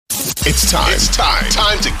It's time. It's time.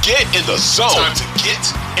 Time to get in the zone. Time to get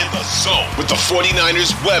in the zone with the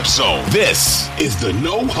 49ers web zone. This is the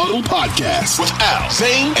No Huddle Podcast with Al,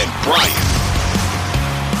 Zane, and Brian.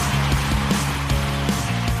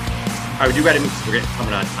 All right, we do got to move. We're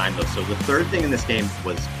coming on time, though. So the third thing in this game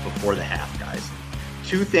was before the half, guys.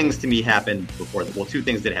 Two things to me happened before two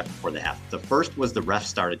things did happen before the half. The first was the refs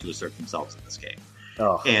started to assert themselves in this game.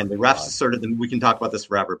 And the refs asserted them. We can talk about this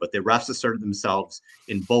forever, but the refs asserted themselves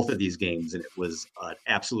in both of these games, and it was an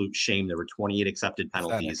absolute shame. There were 28 accepted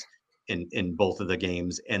penalties in both of the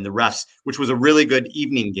games, and the refs, which was a really good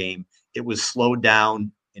evening game, it was slowed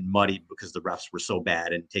down and muddied because the refs were so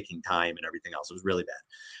bad and taking time and everything else. It was really bad.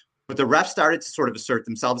 But the refs started to sort of assert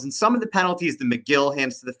themselves, and some of the penalties, the McGill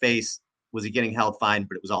hands to the face, was he getting held fine?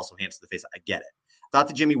 But it was also hands to the face. I get it. I thought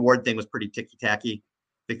the Jimmy Ward thing was pretty ticky-tacky.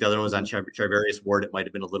 I think the other one was on Charvarius Ward. It might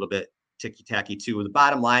have been a little bit ticky-tacky too. The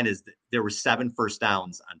bottom line is that there were 7 first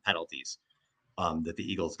downs on penalties that the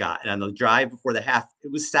Eagles got. And on the drive before the half,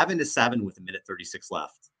 it was 7-7 with 1:36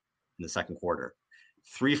 left in the second quarter.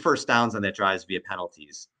 3 first downs on that drive via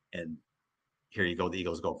penalties. And here you go. The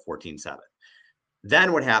Eagles go 14-7.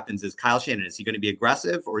 Then what happens is Kyle Shanahan, is he going to be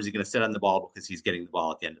aggressive or is he going to sit on the ball because he's getting the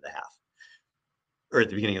ball at the end of the half? Or at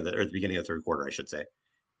the beginning of the third quarter, I should say.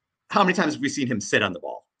 How many times have we seen him sit on the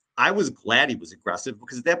ball? I was glad he was aggressive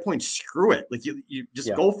because at that point, screw it. Like you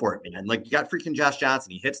just go for it, man. Like you got freaking Josh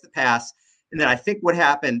Johnson. He hits the pass. And then I think what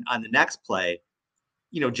happened on the next play,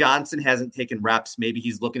 Johnson hasn't taken reps. Maybe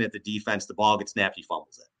he's looking at the defense. The ball gets snapped. He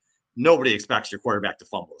fumbles it. Nobody expects your quarterback to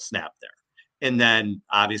fumble a snap there. And then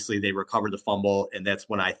obviously they recover the fumble. And that's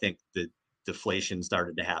when I think the deflation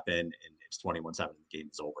started to happen. And it's 21-7. The game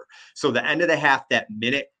is over. So the end of the half, that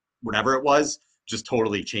minute, whatever it was, just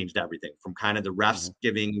totally changed everything from kind of the refs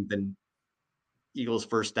giving the Eagles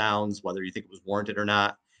first downs, whether you think it was warranted or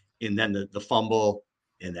not. And then the fumble.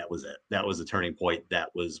 And that was it. That was the turning point. That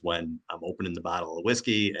was when I'm opening the bottle of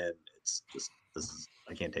whiskey and it's just,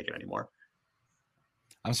 I can't take it anymore.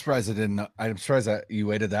 I'm surprised that you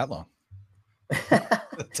waited that long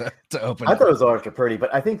to open. I thought it was extra pretty,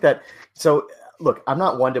 but I think that, so look, I'm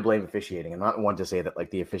not one to blame officiating. I'm not one to say that like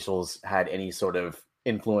the officials had any sort of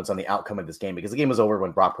influence on the outcome of this game because the game was over when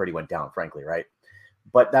Brock Purdy went down, frankly, right?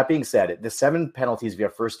 But that being said, the 7 penalties via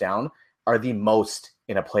first down are the most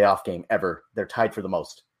in a playoff game ever. They're tied for the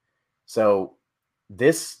most. So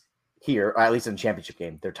this here, or at least in the championship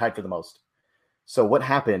game, they're tied for the most. So what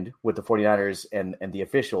happened with the 49ers and the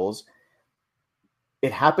officials,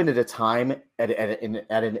 it happened at a time at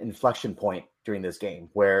an inflection point during this game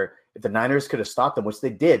where if the Niners could have stopped them, which they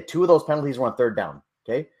did, 2 of those penalties were on third down,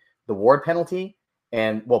 okay? The Ward penalty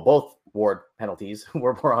and, both Ward penalties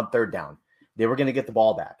were on third down. They were going to get the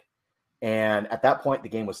ball back. And at that point, the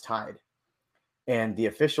game was tied. And the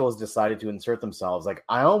officials decided to insert themselves. Like,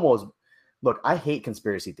 I hate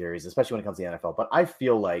conspiracy theories, especially when it comes to the NFL, but I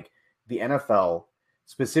feel like the NFL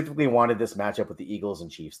specifically wanted this matchup with the Eagles and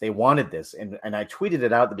Chiefs. They wanted this. And I tweeted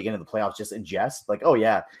it out at the beginning of the playoffs just in jest. Like, oh,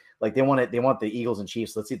 yeah, like they want the Eagles and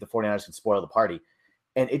Chiefs. Let's see if the 49ers can spoil the party.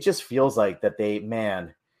 And it just feels like that they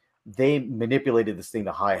manipulated this thing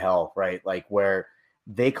to high hell, right? Like where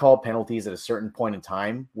they called penalties at a certain point in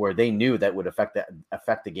time where they knew that would affect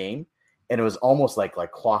the game. And it was almost like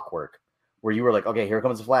clockwork where you were like, okay, here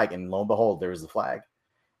comes the flag. And lo and behold, there was the flag.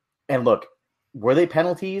 And look, were they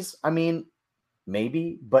penalties? I mean,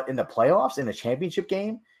 maybe, but in the playoffs, in a championship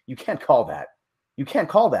game, you can't call that. You can't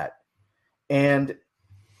call that. And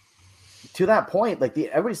to that point, like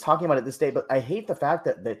everybody's talking about it this day, but I hate the fact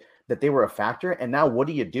that they were a factor. And now what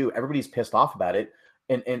do you do? Everybody's pissed off about it.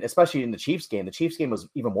 And especially in the Chiefs game was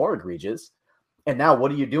even more egregious. And now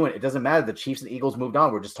what are you doing? It doesn't matter. The Chiefs and the Eagles moved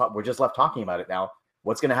on. We're just left talking about it now.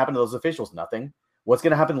 What's going to happen to those officials? Nothing. What's going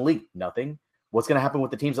to happen to the league? Nothing. What's going to happen with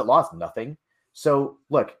the teams that lost? Nothing. So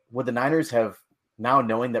look, would the Niners have now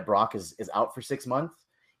knowing that Brock is out for 6 months,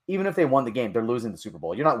 even if they won the game, they're losing the Super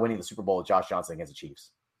Bowl. You're not winning the Super Bowl with Josh Johnson against the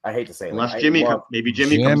Chiefs. I hate to say it. Unless Jimmy comes back.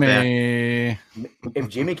 If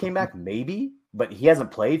Jimmy came back, maybe, but he hasn't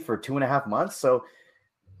played for 2.5 months. So,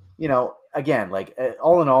 again, like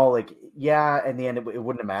all in all, like, yeah, in the end, it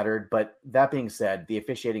wouldn't have mattered. But that being said, the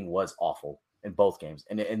officiating was awful in both games,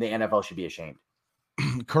 and the NFL should be ashamed.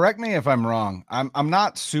 Correct me if I'm wrong. I'm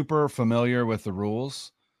not super familiar with the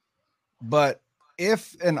rules, but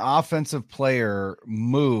if an offensive player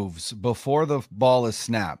moves before the ball is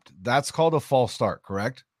snapped, that's called a false start,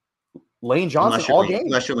 correct? Lane Johnson all game.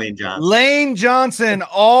 Unless you're Lane Johnson. Lane Johnson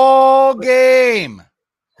all game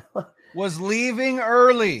was leaving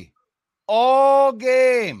early all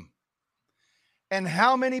game. And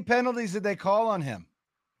how many penalties did they call on him?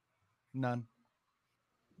 None.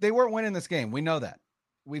 They weren't winning this game. We know that.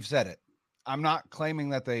 We've said it. I'm not claiming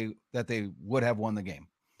that they would have won the game.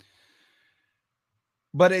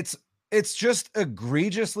 But it's just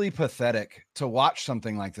egregiously pathetic to watch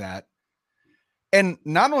something like that. And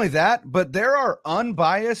not only that, but there are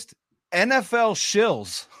unbiased NFL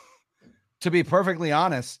shills, to be perfectly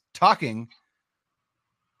honest, talking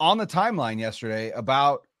on the timeline yesterday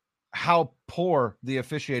about how poor the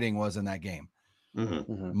officiating was in that game.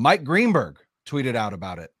 Mm-hmm. Mm-hmm. Mike Greenberg tweeted out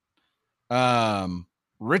about it.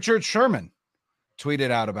 Richard Sherman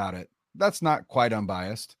tweeted out about it. That's not quite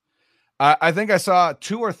unbiased. I think I saw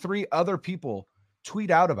 2 or 3 other people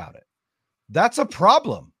tweet out about it. That's a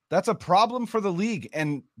problem. That's a problem for the league,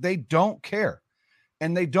 and they don't care.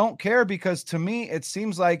 And they don't care because, to me, it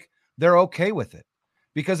seems like they're okay with it.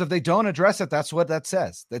 Because if they don't address it, that's what that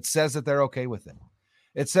says. That says that they're okay with it.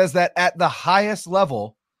 It says that at the highest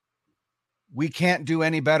level, we can't do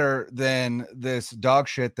any better than this dog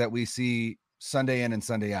shit that we see Sunday in and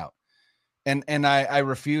Sunday out. And I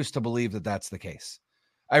refuse to believe that that's the case.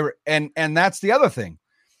 And that's the other thing.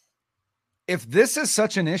 If this is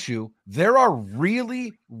such an issue, there are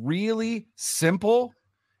really, really simple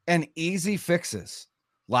and easy fixes,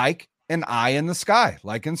 like an eye in the sky,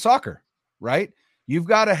 like in soccer, right? You've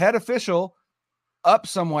got a head official up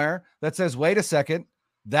somewhere that says, wait a second,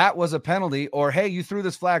 that was a penalty, or, hey, you threw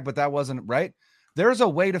this flag, but that wasn't right. There's a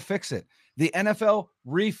way to fix it. The NFL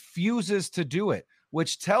refuses to do it,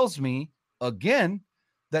 which tells me, again,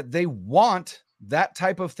 that they want that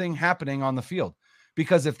type of thing happening on the field.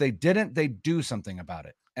 Because if they didn't, they'd do something about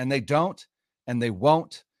it. And they don't, and they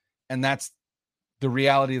won't. And that's the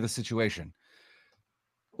reality of the situation.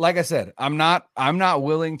 Like I said, I'm not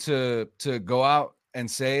willing to go out and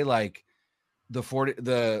say like the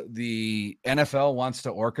NFL wants to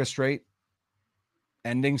orchestrate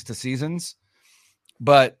endings to seasons.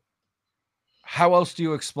 But how else do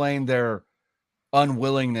you explain their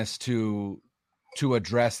unwillingness to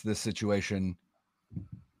address this situation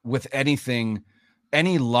with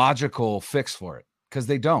any logical fix for it? Because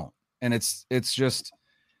they don't. And it's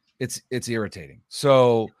irritating.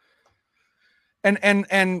 So,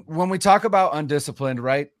 and when we talk about undisciplined,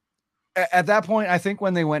 right? At that point, I think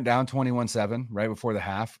when they went down 21-7 right before the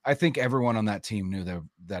half, I think everyone on that team knew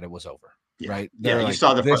that it was over. Yeah. Right. Yeah. You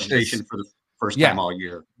saw the frustration for the first time all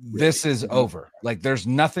year. Really. This is over. Like, there's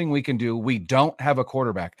nothing we can do. We don't have a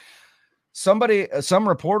quarterback. Some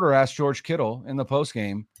reporter asked George Kittle in the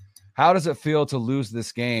postgame, how does it feel to lose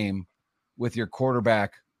this game with your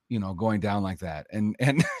quarterback, going down like that? And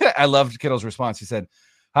I loved Kittle's response. He said,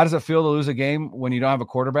 how does it feel to lose a game when you don't have a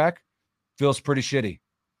quarterback? Feels pretty shitty.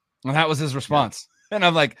 And that was his response. Yeah. And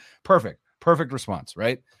I'm like, perfect response,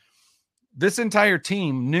 right? This entire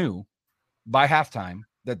team knew by halftime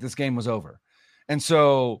that this game was over. And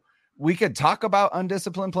so we could talk about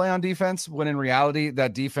undisciplined play on defense when in reality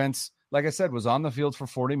that defense, like I said, was on the field for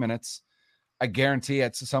 40 minutes. I guarantee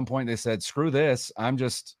at some point they said, screw this. I'm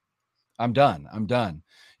done.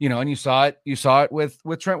 And you saw it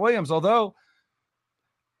with Trent Williams. Although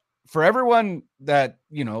for everyone that,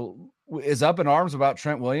 is up in arms about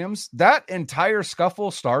Trent Williams, that entire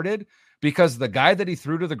scuffle started because the guy that he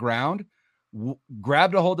threw to the ground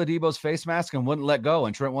grabbed a hold of Debo's face mask and wouldn't let go.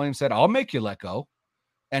 And Trent Williams said, I'll make you let go.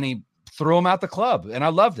 And he threw him out the club. And I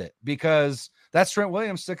loved it because that's Trent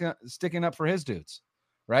Williams sticking up for his dudes.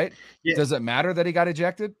 Right? Yeah. Does it matter that he got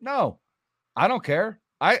ejected? No, I don't care.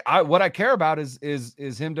 I what I care about is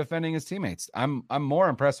him defending his teammates. I'm more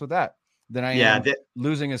impressed with that than I am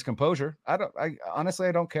losing his composure. I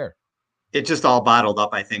honestly don't care. It just all bottled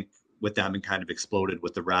up, I think, with them and kind of exploded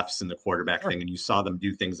with the refs and the quarterback thing. And you saw them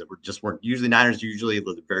do things that weren't usually Niners usually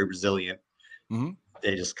very resilient. Mm-hmm.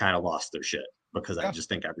 They just kind of lost their shit because I just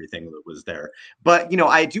think everything that was there. But,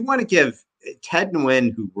 I do want to give Ted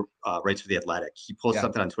Nguyen, who writes for The Athletic, he posted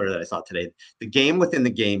something on Twitter that I saw today. The game within the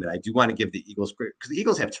game, and I do want to give the Eagles credit because the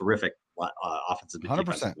Eagles have terrific offensive and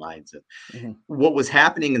defensive lines. And what was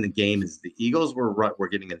happening in the game is the Eagles were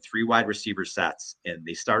getting in 3 wide receiver sets, and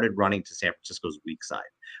they started running to San Francisco's weak side,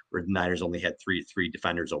 where the Niners only had three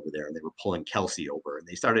defenders over there, and they were pulling Kelsey over, and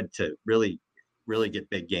they started to really get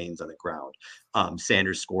big gains on the ground.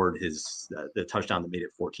 Sanders scored the touchdown that made it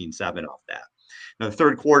 14-7 off that. Now, the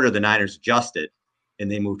third quarter, the Niners adjusted, and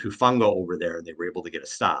they moved Hufanga over there, and they were able to get a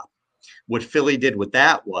stop. What Philly did with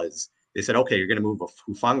that was they said, okay, you're going to move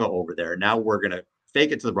Hufanga over there. Now we're going to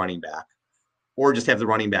fake it to the running back or just have the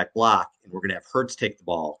running back block, and we're going to have Hurts take the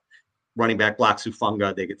ball. Running back blocks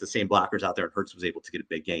Hufanga. They get the same blockers out there, and Hurts was able to get a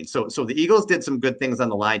big gain. So the Eagles did some good things on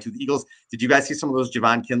the line, too. The Eagles, did you guys see some of those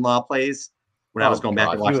Javon Kinlaw plays? When I was going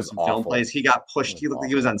back and watching some film plays, he got pushed. He looked like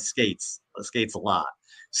he was on skates a lot.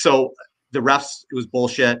 So the refs, it was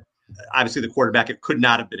bullshit. obviously the quarterback, it could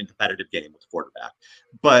not have been a competitive game with the quarterback.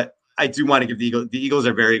 But I do want to give the Eagles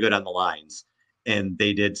are very good on the lines, and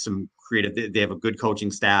they did some creative. They have a good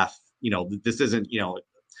coaching staff. This isn't,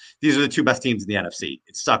 these are the two best teams in the NFC.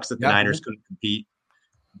 It sucks that the Niners couldn't compete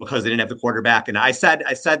because they didn't have the quarterback. And I said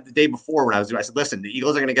the day before when I said, listen, the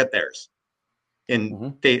Eagles are going to get theirs.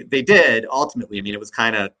 And they did ultimately. I mean, it was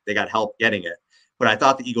they got help getting it. But I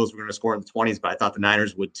thought the Eagles were going to score in the 20s, but I thought the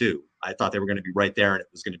Niners would too. I thought they were going to be right there, and it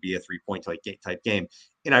was going to be a 3-point type game.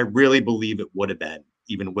 And I really believe it would have been,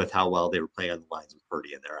 even with how well they were playing on the lines with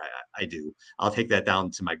Purdy in there. I do. I'll take that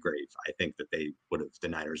down to my grave. I think that the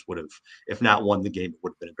Niners would have, if not won the game, it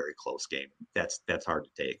would have been a very close game. That's hard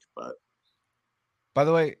to take. But by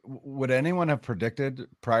the way, would anyone have predicted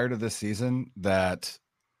prior to this season that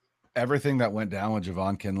everything that went down with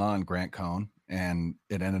Javon Kinlaw and Grant Cohn, and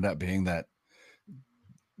it ended up being that,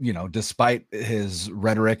 despite his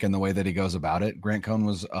rhetoric and the way that he goes about it, Grant Cohn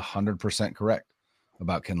was 100% correct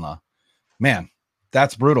about Kinlaw. Man,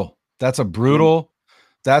 that's brutal. That is a brutal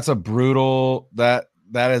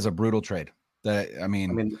trade.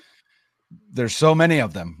 There's so many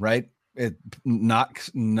of them, right? It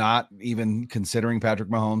not even considering Patrick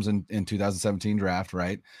Mahomes in 2017 draft,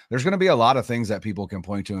 right? There's going to be a lot of things that people can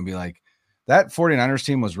point to and be like, that 49ers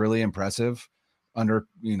team was really impressive under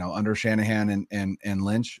Shanahan and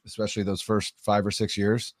Lynch, especially those first 5 or 6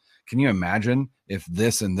 years. Can you imagine if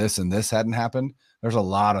this and this and this hadn't happened? There's a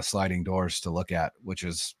lot of sliding doors to look at, which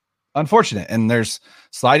is unfortunate. And there's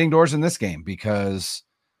sliding doors in this game because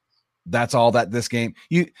that's all that this game,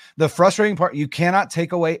 the frustrating part, you cannot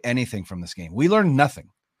take away anything from this game. We learned nothing.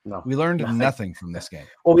 No, we learned nothing from this game.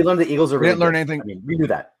 Well, we learned the Eagles are really we didn't learn anything. I mean, we knew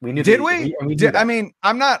that. We knew. Did we? I mean,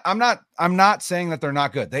 I'm not saying that they're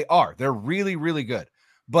not good. They are. They're really, really good.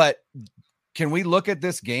 But can we look at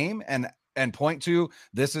this game and point to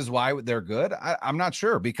this is why they're good? I'm not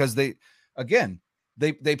sure, because they played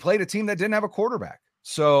a team that didn't have a quarterback.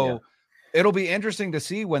 So it'll be interesting to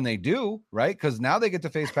see when they do, right? Because now they get to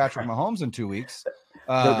face Patrick Mahomes in 2 weeks.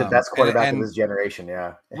 The best quarterback in this generation,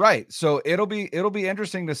 yeah. Right. So it'll be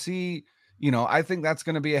interesting to see. I think that's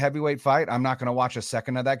going to be a heavyweight fight. I'm not going to watch a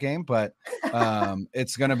second of that game, but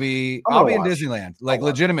it's going to be. I'll be in Disneyland. Like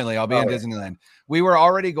legitimately, I'll be in Disneyland. We were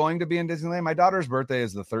already going to be in Disneyland. My daughter's birthday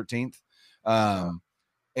is the 13th. Happy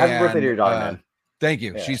birthday to your daughter, man. Thank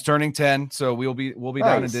you. Yeah. She's turning 10, so we'll be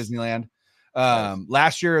down in Disneyland.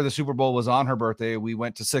 Last year the Super Bowl was on her birthday. We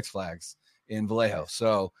went to Six Flags in Vallejo.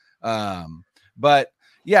 So, but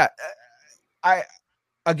yeah, I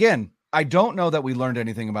don't know that we learned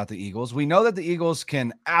anything about the Eagles. We know that the Eagles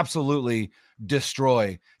can absolutely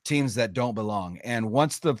destroy teams that don't belong. And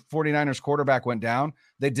once the 49ers quarterback went down,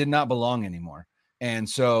 they did not belong anymore. And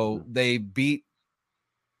so they beat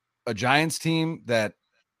a Giants team that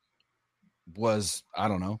was, I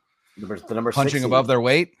don't know, the number punching above their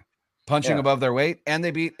weight. Above their weight, and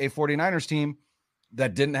they beat a 49ers team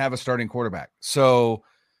that didn't have a starting quarterback. So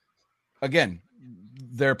again,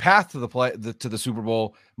 their path to the Super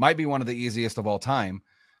Bowl might be one of the easiest of all time.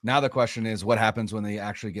 Now the question is, what happens when they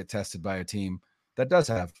actually get tested by a team that does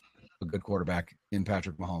have a good quarterback in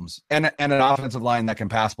Patrick Mahomes and an offensive line that can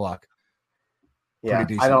pass block? Yeah,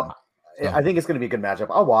 I think it's going to be a good matchup.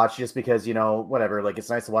 I'll watch just because, whatever, like it's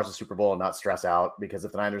nice to watch the Super Bowl and not stress out, because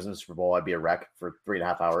if the Niners in the Super Bowl, I'd be a wreck for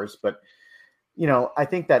 3.5 hours. But, I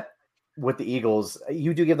think that with the Eagles,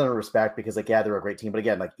 you do give them a respect because they're a great team, but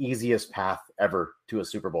again, like easiest path ever to a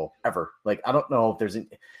Super Bowl ever. Like, I don't know if there's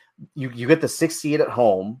you get the 6th seed at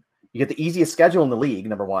home, you get the easiest schedule in the league,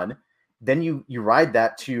 number one. Then you ride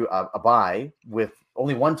that to a bye with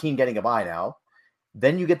only one team getting a bye now.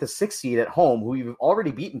 Then you get the 6th seed at home, who you've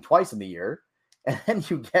already beaten twice in the year, and then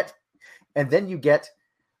you get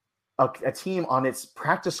a team on its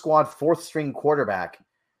practice squad 4th string quarterback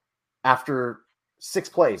after 6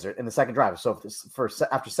 plays in the second drive. So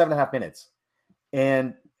after 7.5 minutes,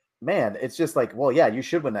 and man, it's just like, well, yeah, you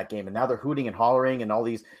should win that game. And now they're hooting and hollering, and all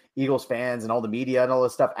these Eagles fans and all the media and all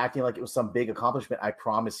this stuff acting like it was some big accomplishment. I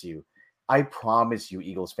promise you,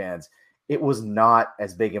 Eagles fans, it was not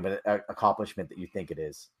as big of an accomplishment that you think it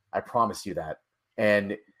is. I promise you that.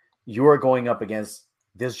 And you are going up against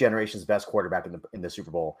this generation's best quarterback in the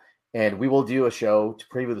Super Bowl. And we will do a show to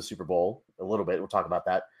preview the Super Bowl a little bit. We'll talk about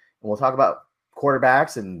that. And we'll talk about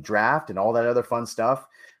quarterbacks and draft and all that other fun stuff.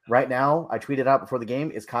 Right now, I tweeted out before the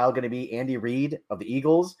game, is Kyle going to be Andy Reid of the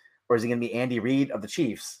Eagles, or is he going to be Andy Reid of the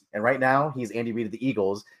Chiefs? And right now, he's Andy Reid of the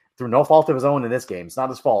Eagles through no fault of his own in this game. It's not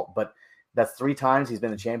his fault, but that's 3 times he's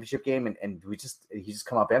been in the championship game, and he's just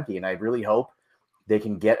come up empty. And I really hope they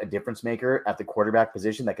can get a difference maker at the quarterback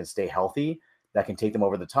position that can stay healthy, that can take them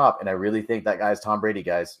over the top. And I really think that guy's Tom Brady,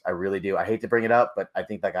 guys. I really do. I hate to bring it up, but I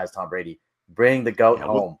think that guy's Tom Brady. Bring the GOAT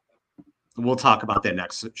home. We'll talk about that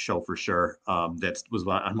next show for sure. That was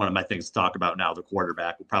one of my things to talk about now, the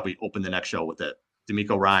quarterback. We'll probably open the next show with it.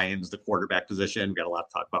 D'Amico Ryans, the quarterback position. We've got a lot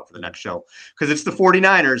to talk about for the next show because it's the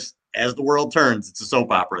 49ers. As the world turns, it's a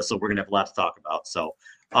soap opera. So we're going to have a lot to talk about. So,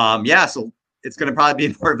 so it's going to probably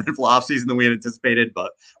be a more eventful offseason than we had anticipated,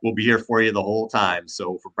 but we'll be here for you the whole time.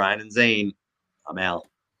 So for Brian and Zane, I'm Al.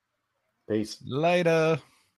 Peace. Later.